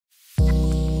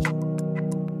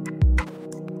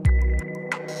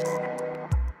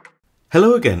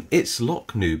Hello again, it's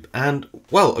Noob, and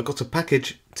well, I got a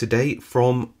package today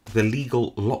from the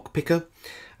Legal Lock Picker.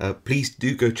 Please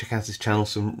do go check out his channel,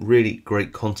 some really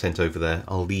great content over there.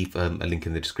 I'll leave a link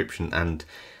in the description and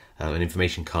an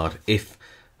information card if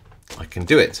I can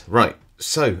do it. Right,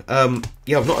 so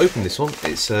yeah, I've not opened this one,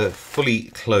 it's fully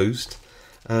closed.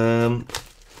 I'm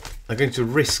going to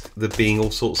risk there being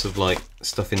all sorts of like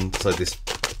stuff inside this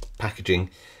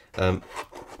packaging and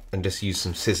just use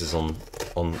some scissors on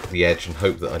the edge and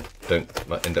hope that I don't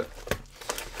like end up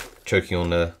choking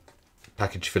on a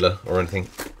package filler or anything.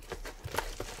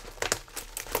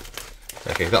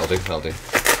 Okay, that'll do.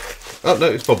 Oh no,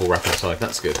 it's bubble wrap inside,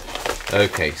 that's good.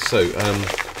 Okay, so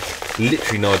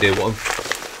literally no idea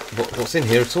what's in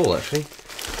here at all actually.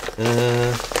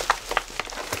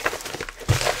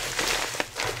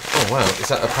 Oh wow, is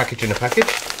that a package in a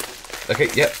package? Okay,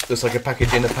 yep, looks like a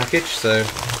package in a package, so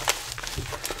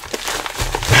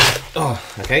oh,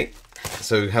 okay,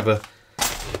 so we have an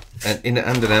inner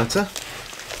and an outer.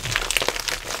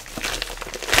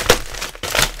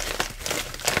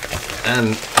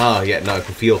 And, yeah, no, I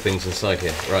can feel things inside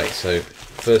here. Right, so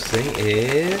first thing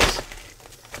is...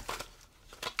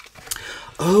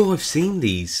 Oh, I've seen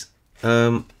these.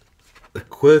 The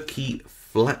quirky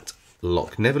flat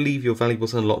lock. Never leave your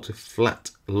valuables unlocked. A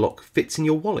flat lock fits in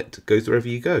your wallet. Goes wherever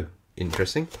you go.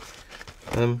 Interesting.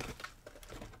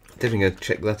 Definitely going to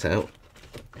check that out.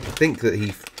 I think that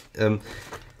he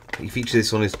featured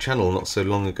this on his channel not so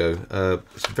long ago.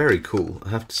 It's very cool, I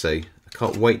have to say. I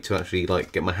can't wait to actually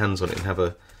like get my hands on it and have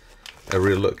a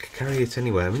real look. Carry it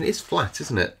anywhere. I mean, it's flat,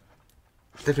 isn't it?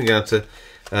 Definitely going to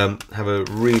have a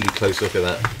really close look at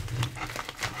that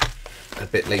a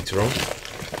bit later on.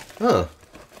 Oh.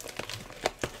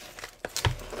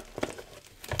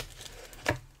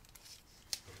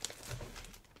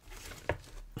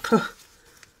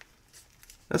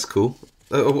 That's cool.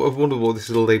 I wonder what this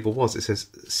little label was. It says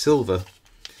silver.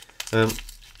 I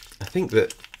think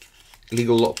that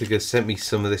Legal Lockpicker sent me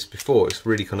some of this before. It's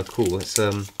really kind of cool. Let's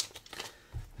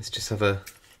just have a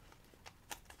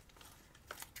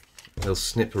little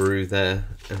snipperoo there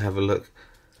and have a look.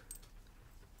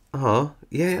 Ah,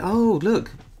 yeah. Oh,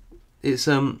 look. It's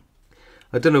I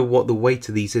don't know what the weight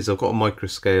of these is. I've got a micro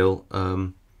scale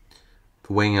for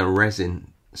weighing out resin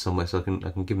somewhere, so I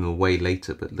can give them away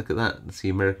later. But look at that, that's the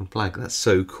American flag. That's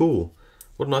so cool.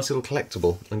 What a nice little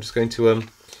collectible. I'm just going to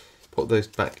put those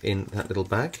back in that little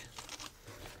bag.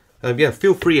 Yeah,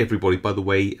 feel free everybody, by the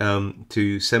way,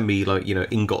 to send me like, you know,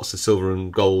 ingots of silver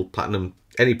and gold, platinum,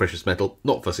 any precious metal,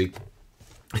 not fussy.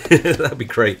 That'd be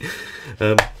great.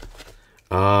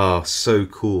 So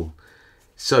cool.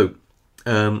 So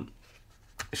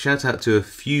shout out to a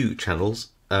few channels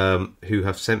who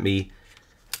have sent me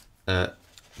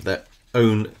their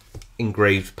own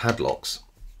engraved padlocks.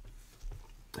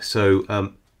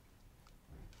 So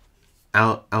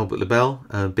Albert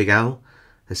LaBelle, Big Al,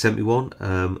 has sent me one.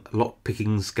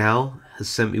 Lockpicking's Gal has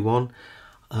sent me one.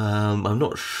 I'm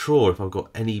not sure if I've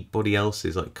got anybody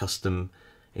else's like custom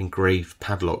engraved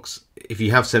padlocks. If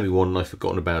you have sent me one and I've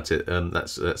forgotten about it,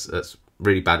 that's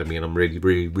really bad of me, and I'm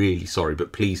really sorry.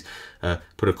 But please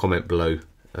put a comment below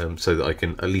so that I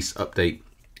can at least update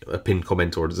a pinned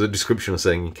comment or the description or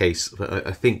saying in case. But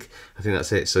I think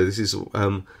that's it. So this is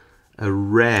a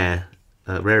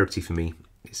rarity for me,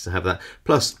 is to have that.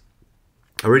 Plus,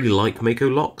 I really like Mako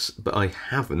locks, but I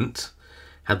haven't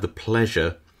had the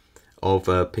pleasure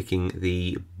of picking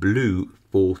the blue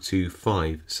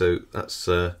 425. So that's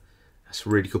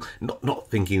really cool. Not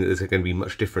thinking that there's going to be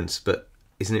much difference, but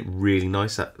isn't it really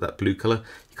nice, that blue colour?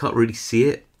 You can't really see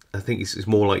it. I think it's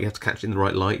more like you have to catch it in the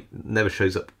right light. It never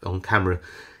shows up on camera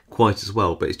quite as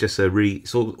well, but it's just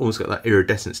it's almost got that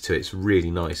iridescence to it. It's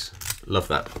really nice. Love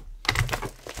that.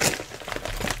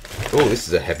 Oh, this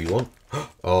is a heavy one.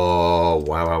 Oh,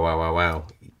 wow.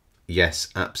 Yes,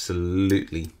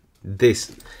 absolutely.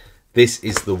 This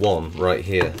is the one right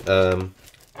here.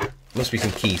 Must be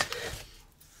some keys.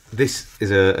 This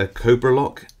is a Cobra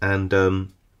lock, and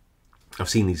I've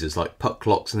seen these as like puck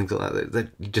locks and things like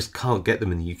that. You just can't get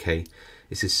them in the UK.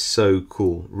 This is so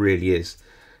cool, really is.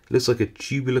 It looks like a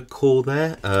tubular core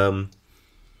there, and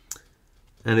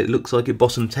it looks like it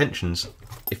bottom tensions.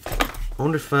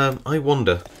 I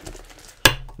wonder.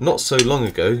 Not so long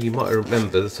ago, you might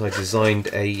remember that I designed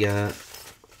a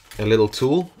little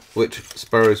tool which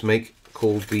sparrows make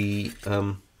called the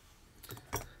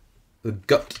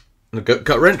gut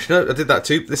wrench. No, I did that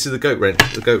too. This is the goat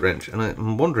wrench, and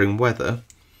I'm wondering whether,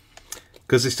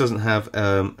 because this doesn't have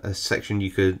a section you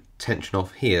could tension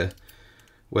off here,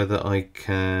 whether I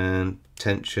can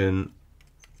tension.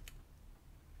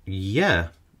 Yeah,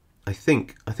 I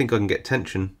think I can get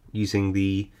tension using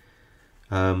the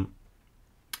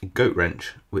goat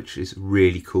wrench, which is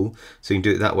really cool. So you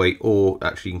can do it that way, or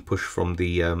actually you can push from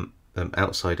the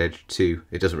outside edge too.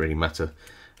 It doesn't really matter.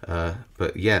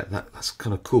 But yeah, that's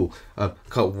kind of cool.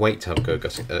 Can't wait to have a go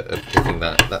picking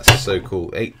that. That's so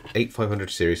cool.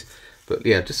 8500 series. But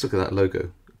yeah, just look at that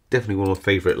logo. Definitely one of my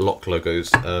favourite lock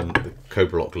logos, the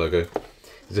Cobra Lock logo.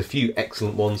 There's a few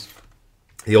excellent ones.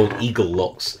 The old Eagle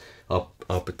locks are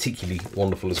particularly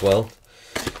wonderful as well.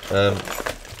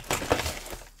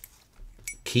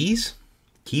 Keys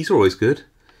are always good.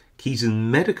 Keys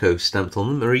and Medico stamped on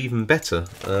them are even better.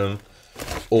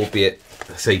 Albeit,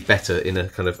 I say better in a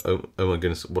kind of, oh my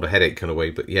goodness, what a headache kind of way,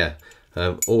 but yeah,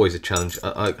 always a challenge.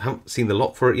 I haven't seen the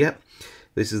lock for it yet.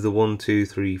 This is the 1, 2,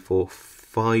 3, 4,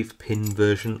 5 pin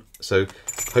version, so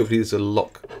hopefully there's a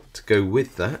lock to go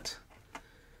with that.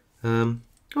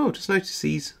 Oh, just notice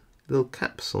these little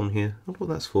caps on here. I wonder what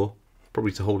that's for.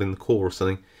 Probably to hold in the core or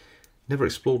something. Never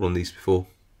explored one of these before.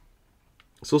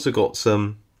 It's also got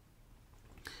some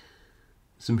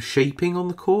shaping on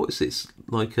the core. It's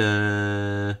like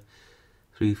a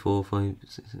 3, 4, 5.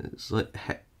 It's like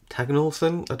hexagonal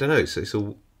thing. I don't know. So it's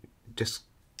all just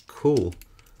cool.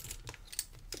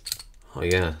 Oh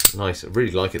yeah, nice. I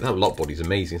really like it. That lock body is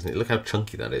amazing, isn't it? Look how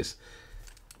chunky that is.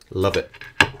 Love it.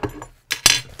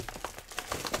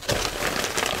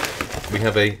 We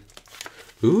have a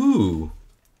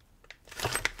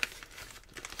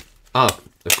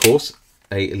of course,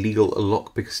 a legal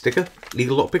lockpicker sticker.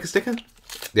 Legal lockpicker sticker?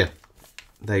 Yeah,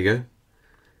 there you go.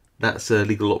 That's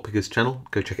Legal Lockpicker's channel.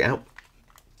 Go check it out.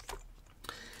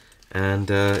 And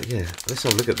yeah, let's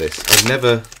have a look at this. I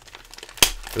don't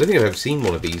think I've ever seen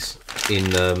one of these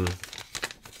in.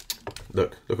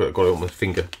 Look, I've got it on my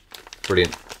finger.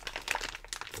 Brilliant.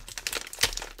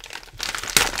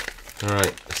 All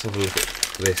right, let's have a look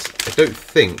at this. I don't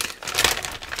think.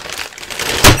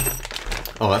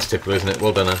 Oh, that's typical, isn't it?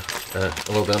 Well done,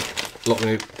 well done. Lock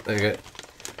Noob. There you go.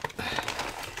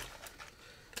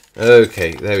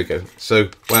 Okay, there we go. So,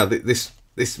 wow, this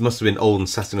must have been old and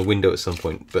sat in a window at some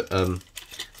point, but none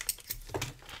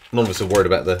of us are worried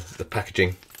about the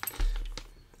packaging.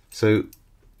 So,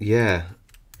 yeah,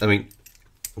 I mean,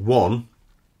 one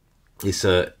is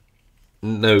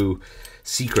no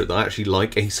secret that I actually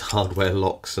like Ace Hardware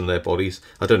locks and their bodies.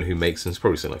 I don't know who makes them. It's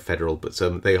probably something like Federal, but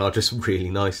they are just really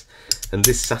nice. And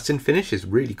this satin finish is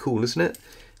really cool, isn't it?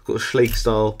 It's got a Schlage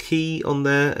style key on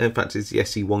there. In fact, it's the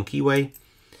SC1 keyway.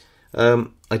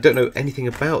 I don't know anything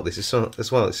about this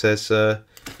as well. It says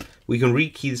we can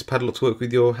rekey this padlock to work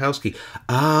with your house key.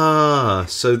 Ah,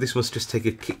 so this must just take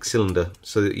a kick cylinder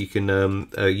so that you can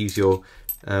use your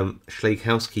Schlage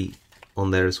house key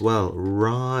on there as well.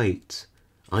 Right,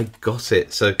 I got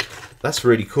it. So that's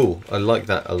really cool. I like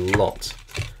that a lot.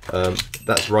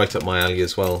 That's right up my alley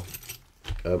as well.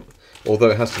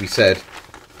 Although it has to be said,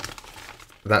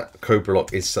 that Cobra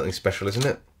lock is something special, isn't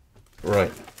it?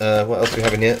 Right, what else do we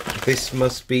have in here? This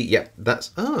must be, yeah,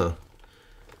 that's, I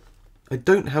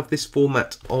don't have this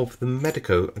format of the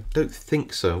Medico. I don't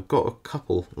think so. I've got a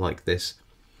couple like this.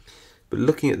 But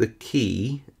looking at the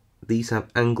key, these have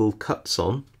angle cuts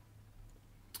on.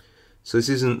 So this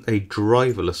isn't a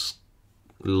driverless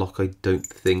lock, I don't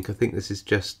think. I think this is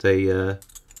just a,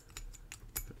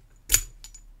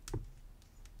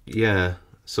 yeah,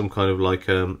 some kind of like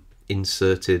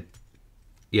inserted,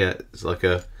 yeah, it's like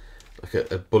a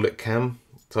bullet cam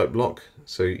type lock.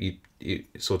 So you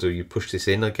sort of push this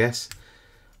in, I guess.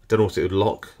 I don't know what it would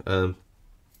lock.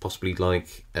 Possibly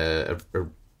like a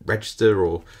register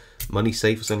or money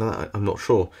safe or something like that. I'm not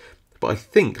sure. But I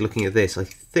think looking at this, well,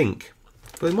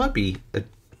 it might be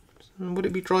would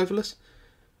it be driverless?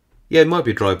 Yeah, it might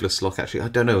be a driverless lock actually. I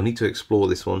don't know. I need to explore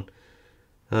this one.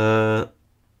 Yeah,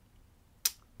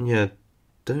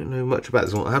 don't know much about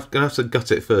this one. I'm gonna have to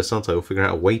gut it first, aren't I? I'll figure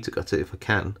out a way to gut it if I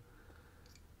can.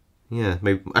 Yeah,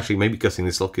 maybe gutting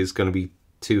this lock is going to be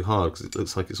too hard because it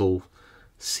looks like it's all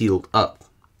sealed up.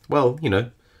 Well, you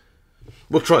know,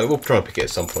 we'll try and pick it at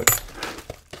some point.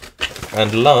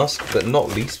 And last but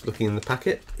not least, looking in the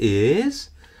packet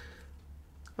is,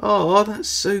 oh, that's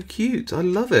so cute. I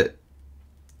love it.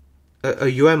 A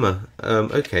Uema.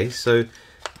 Okay, so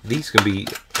these can be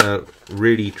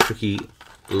really tricky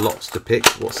locks to pick.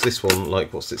 What's this one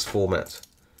like? What's its format?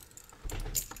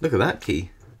 Look at that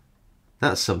key.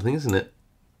 That's something, isn't it?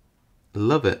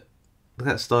 Love it. Look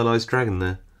at that stylized dragon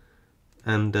there.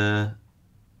 And yeah,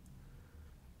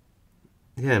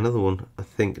 another one. I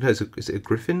think, no, is it a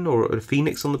griffin or a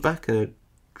phoenix on the back and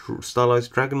a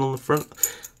stylized dragon on the front?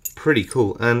 Pretty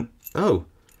cool. And oh,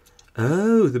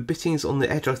 the bitting's on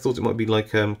the edge. I thought it might be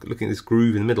like looking at this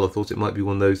groove in the middle. I thought it might be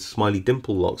one of those smiley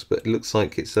dimple locks, but it looks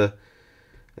like it's a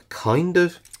kind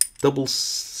of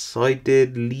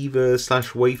double-sided lever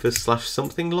slash wafer slash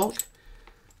something lock.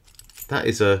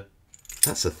 That's a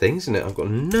thing, isn't it? I've got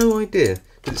no idea.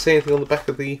 Does it say anything on the back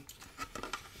of the...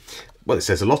 Well, it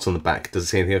says a lot on the back. Does it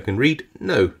say anything I can read?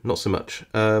 No, not so much.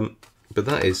 But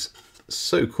that is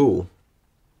so cool.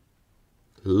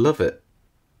 Love it.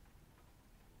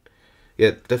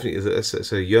 Yeah, definitely. It's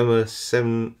a Yoma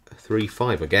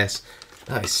 735, I guess.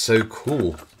 That is so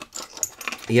cool.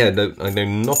 Yeah, no, I know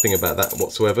nothing about that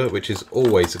whatsoever, which is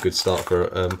always a good start for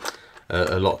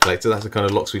a lock collector. That's the kind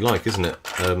of locks we like, isn't it?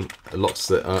 Locks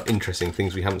that are interesting,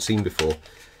 things we haven't seen before.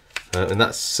 And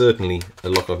that's certainly a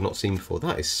lock I've not seen before.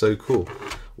 That is so cool.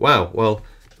 Wow, well,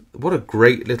 what a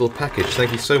great little package.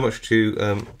 Thank you so much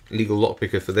to Legal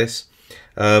Lockpicker for this.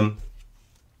 I'm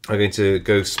going to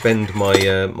go spend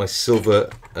my my silver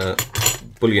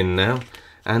bullion now,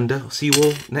 and I'll see you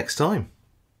all next time.